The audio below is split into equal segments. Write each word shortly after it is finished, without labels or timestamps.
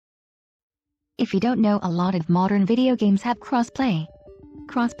If you don't know, a lot of modern video games have crossplay.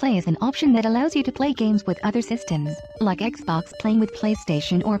 Crossplay is an option that allows you to play games with other systems, like Xbox playing with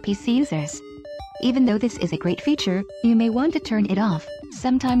PlayStation or PC users. Even though this is a great feature, you may want to turn it off.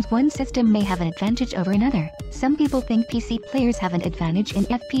 Sometimes one system may have an advantage over another. Some people think PC players have an advantage in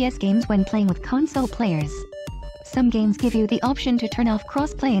FPS games when playing with console players. Some games give you the option to turn off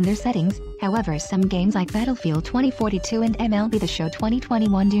crossplay in their settings, however some games like Battlefield 2042 and MLB the Show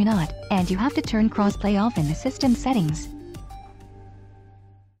 2021 do not, and you have to turn crossplay off in the system settings.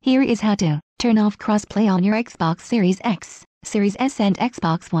 Here is how to turn off crossplay on your Xbox Series X, Series S and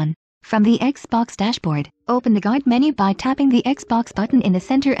Xbox One. From the Xbox dashboard, open the guide menu by tapping the Xbox button in the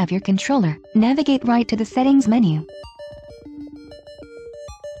center of your controller. Navigate right to the settings menu.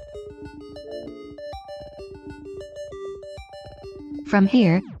 From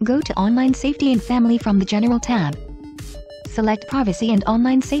here, go to Online Safety and Family from the General tab. Select Privacy and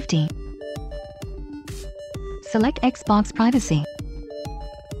Online Safety. Select Xbox Privacy.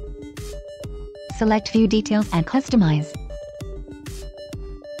 Select View Details and Customize.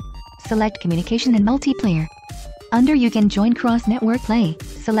 Select Communication and Multiplayer. Under You can join cross-network play.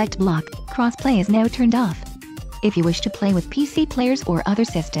 Select Block. Cross-play is now turned off. If you wish to play with PC players or other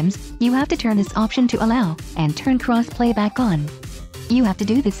systems, you have to turn this option to Allow, and turn cross-play back on. You have to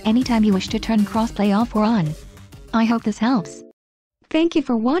do this anytime you wish to turn crossplay off or on. I hope this helps. Thank you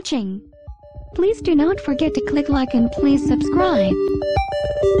for watching. Please do not forget to click like and please subscribe.